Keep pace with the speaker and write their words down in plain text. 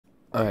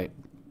Alright,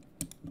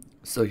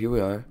 so here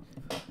we are.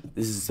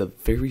 This is a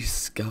very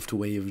scuffed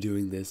way of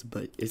doing this,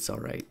 but it's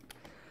alright.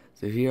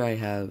 So here I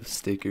have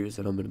stickers,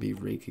 and I'm going to be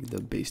ranking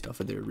them based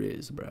off of their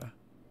RIZZ, bruh.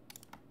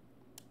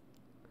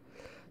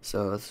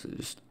 So let's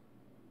just,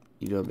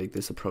 make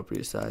this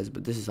appropriate size,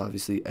 but this is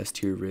obviously S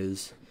tier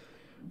RIZZ.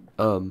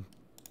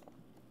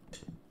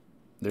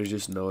 There's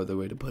just no other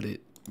way to put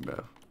it,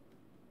 bro.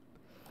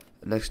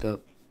 Next up,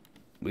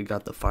 we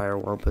got the Fire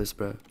Wampus,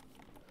 bro.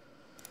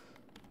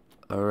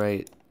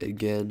 Alright,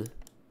 again,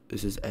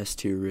 this is S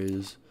tier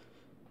RIZZ.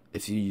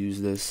 If you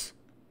use this,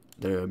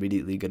 they're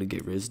immediately gonna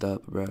get rizzed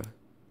up, bro.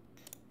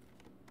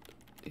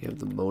 You have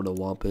the Mona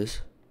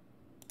Wampus,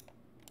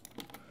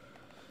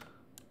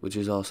 which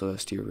is also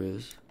S tier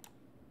RIZZ.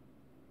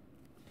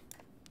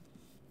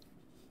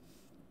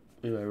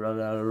 We might run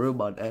out of room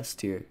on S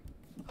tier.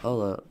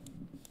 Hold up.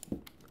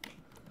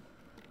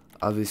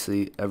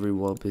 Obviously, every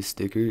Wampus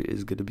sticker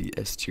is gonna be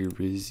S tier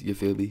RIZZ, you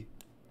feel me?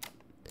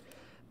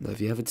 Now, if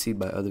you haven't seen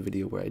my other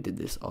video where I did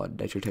this on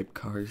Nitro type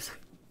cars,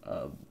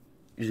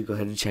 you should go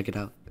ahead and check it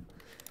out.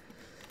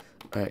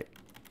 Alright.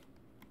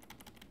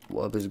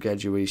 Wampus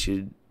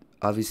graduation.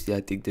 Obviously,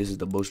 I think this is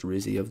the most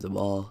RIZZ-y of them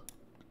all.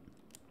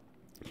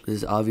 This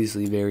is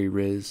obviously very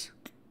RIZZ.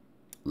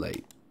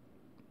 Like,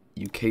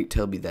 you can't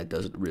tell me that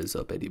doesn't RIZZ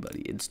up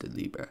anybody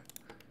instantly, bruh.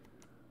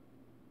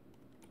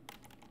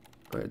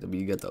 Alright, then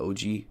we got the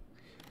OG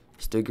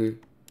sticker.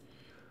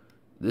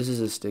 This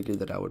is a sticker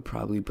that I would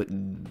probably put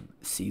in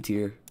C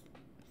tier.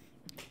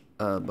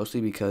 Mostly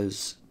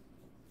because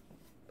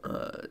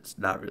it's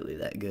not really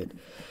that good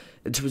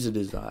in terms of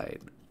design.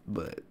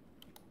 But,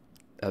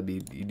 I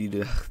mean, you need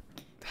to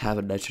have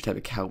a Nitro type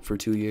account for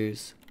 2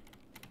 years.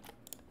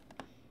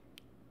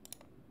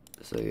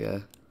 So, yeah.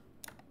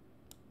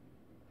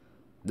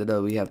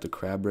 Then we have the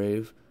Crab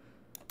Rave.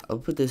 I'll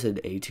put this in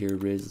A tier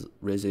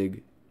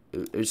rizzing.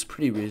 It's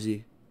pretty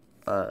RIZZ-y.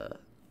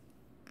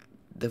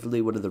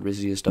 Definitely one of the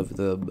RIZZiest of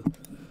them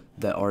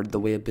that aren't the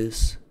way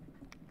Abyss.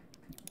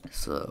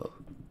 So,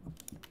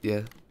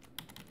 yeah.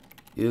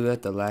 You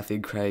got the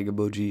laughing, crying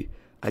emoji.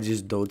 I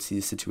just don't see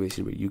a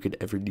situation where you could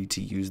ever need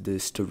to use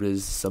this to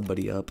RIZZ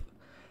somebody up.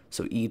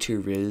 So E tier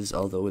RIZZ,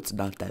 although it's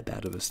not that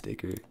bad of a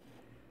sticker.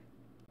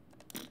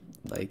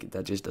 Like,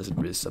 that just doesn't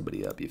RIZZ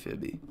somebody up, you feel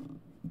me?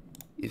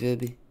 You feel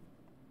me?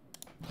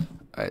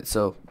 Alright,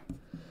 so,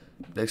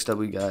 next up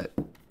we got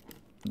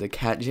the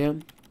Cat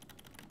Jam.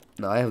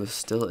 Now, I have a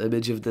still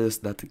image of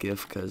this, not the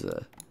GIF, because,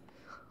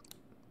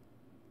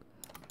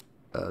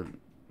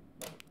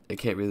 I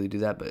can't really do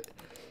that, but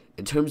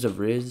in terms of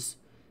RIZZ,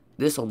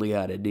 this only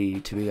got a D,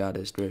 to be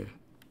honest, bro.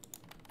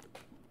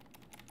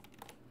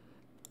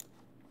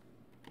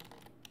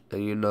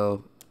 And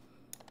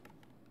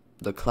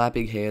the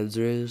clapping hands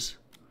RIZZ,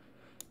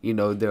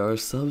 there are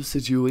some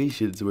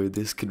situations where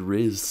this can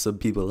RIZZ some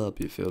people up,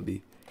 you feel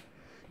me?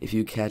 If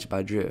you catch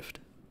my drift.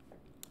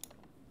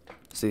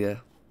 So, yeah.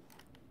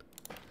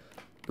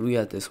 We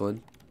got this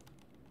one.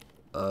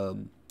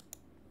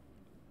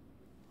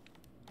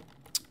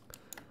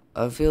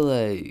 I feel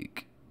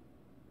like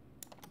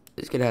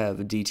it's gonna have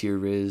a D tier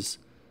RIZZ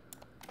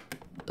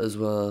as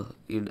well,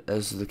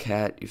 as the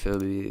cat. You feel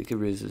me? It can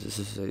RIZZ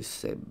the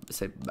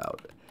same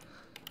amount.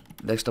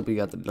 Next up, we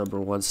got the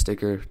 #1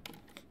 sticker,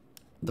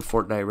 the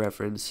Fortnite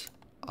reference.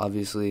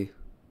 Obviously,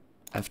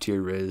 F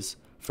tier RIZZ,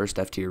 first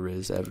F tier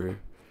RIZZ ever.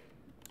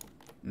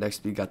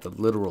 Next, we got the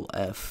literal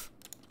F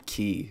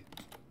key.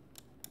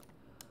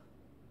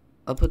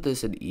 I'll put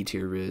this in E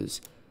tier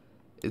RIZZ.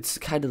 It's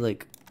kind of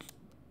like,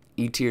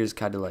 E tier is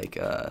kind of like,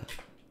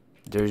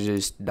 there's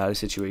just not a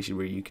situation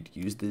where you could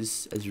use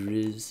this as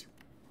RIZZ.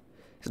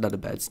 It's not a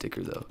bad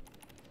sticker though,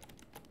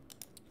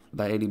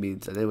 by any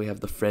means. And then we have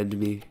the Friend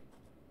Me.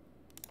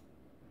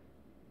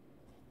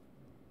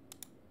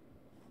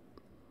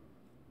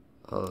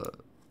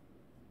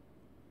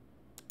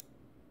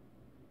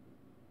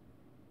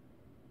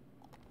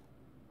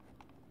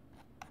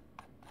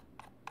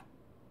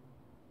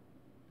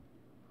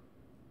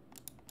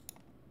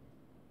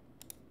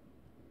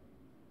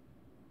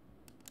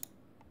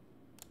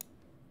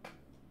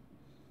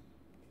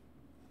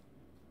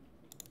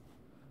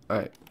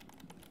 Alright.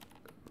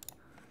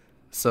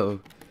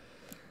 So,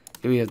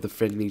 here we have the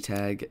Friend Me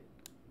tag.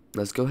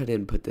 Let's go ahead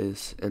and put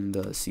this in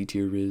the C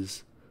tier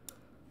RIZZ.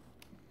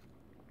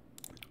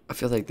 I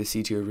feel like the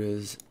C tier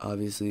RIZZ,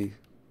 obviously,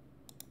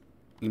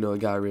 it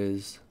got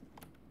RIZZ,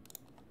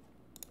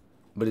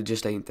 but it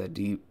just ain't that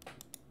deep.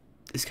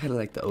 It's kind of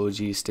like the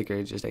OG sticker,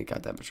 it just ain't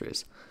got that much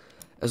RIZZ.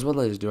 As well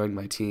as Join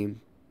My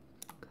Team,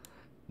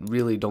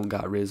 really don't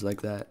got RIZZ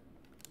like that.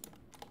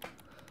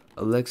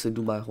 Alexa,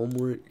 do my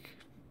homework.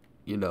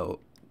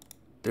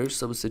 There's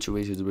some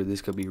situations where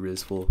this could be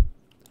RIZZful.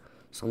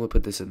 So I'm gonna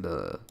put this in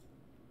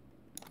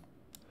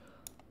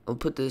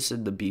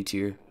the B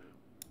tier.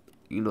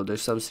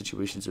 There's some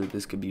situations where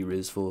this could be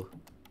RIZZful.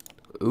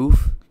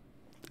 Oof.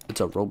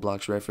 It's a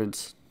Roblox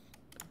reference.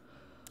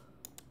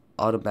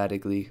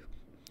 Automatically,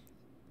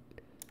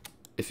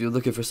 if you're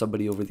looking for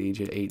somebody over the age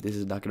of 8, this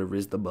is not gonna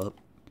RIZZ them up.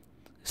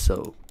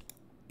 So,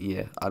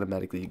 yeah,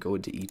 automatically go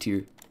into E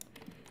tier.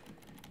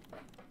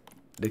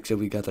 Next up,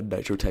 we got the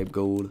Nitro Type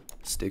Gold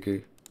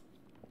sticker.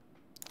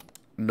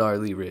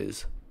 Gnarly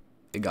RIZZ.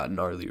 It got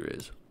gnarly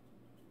RIZZ.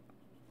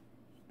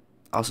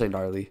 I'll say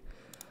gnarly.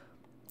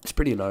 It's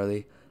pretty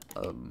gnarly.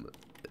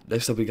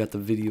 Next up, we got the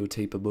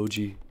videotape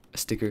emoji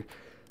sticker.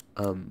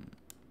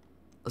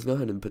 Let's go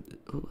ahead and put.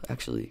 Oh,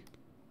 actually,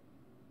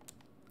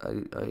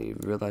 I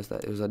realized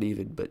that it was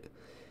uneven, but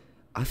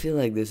I feel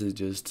like this is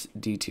just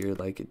D tier.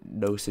 Like,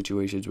 no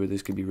situations where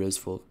this could be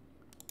RIZZful.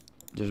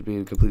 Just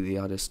being completely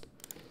honest.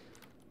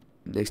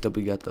 Next up,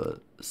 we got the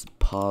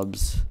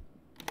Pobs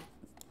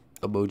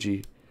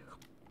emoji.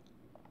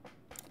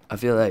 I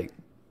feel like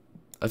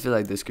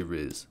this could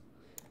RIZZ.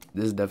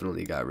 This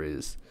definitely got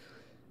RIZZ.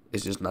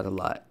 It's just not a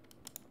lot.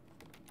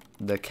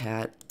 The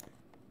cat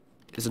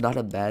is not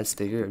a bad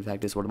sticker. In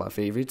fact, it's one of my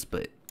favorites,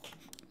 but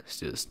it's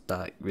just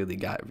not really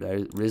got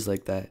RIZZ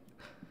like that.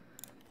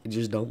 It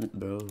just don't,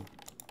 bro.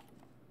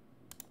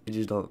 It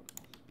just don't.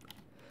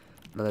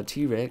 Now the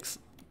T-Rex,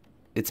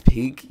 it's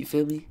pink. You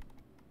feel me?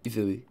 You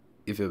feel me?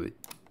 You feel me?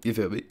 You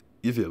feel me?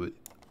 You feel me?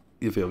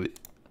 You feel me?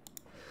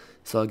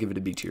 So I'll give it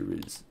a B tier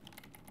RIZZ.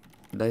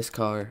 Nice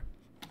car.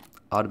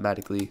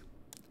 Automatically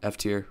F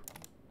tier.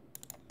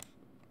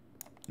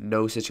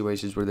 No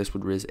situations where this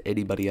would RIZZ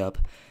anybody up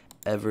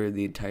ever in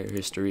the entire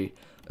history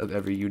of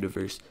every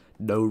universe.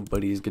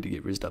 Nobody is going to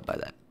get RIZZed up by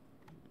that.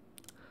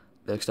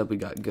 Next up, we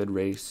got Good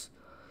Race.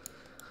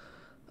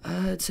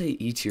 I'd say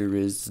E tier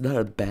RIZZ. It's not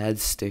a bad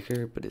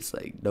sticker, but it's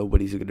like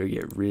nobody's going to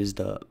get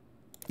RIZZed up.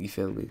 You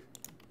feel me?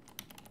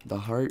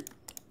 The heart,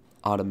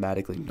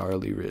 automatically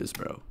gnarly RIZZ,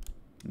 bro.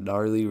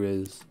 Gnarly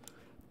RIZZ.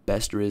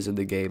 Best RIZZ in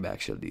the game,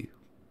 actually.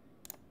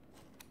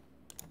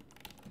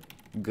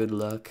 Good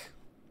luck.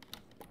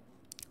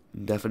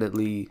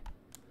 Definitely.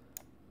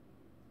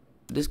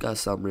 This got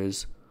some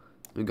RIZZ.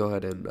 Let me go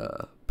ahead and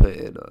put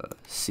in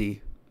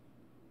C.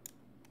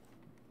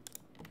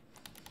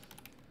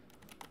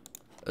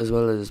 As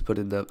well as put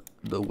in the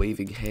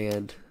waving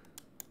hand.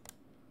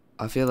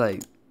 I feel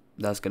like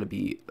that's gonna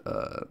be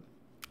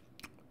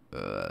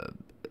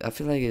I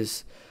feel like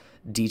it's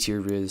D tier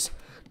RIZZ.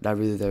 Not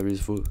really that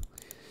RIZZful.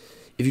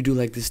 If you do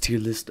like this tier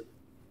list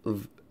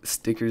of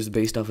stickers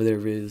based off of their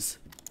RIZZ,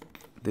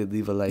 then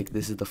leave a like.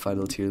 This is the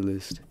final tier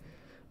list.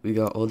 We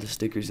got all the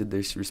stickers in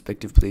their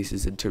respective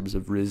places in terms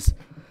of RIZZ.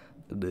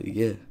 And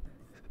yeah.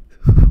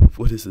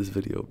 What is this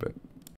video, bro?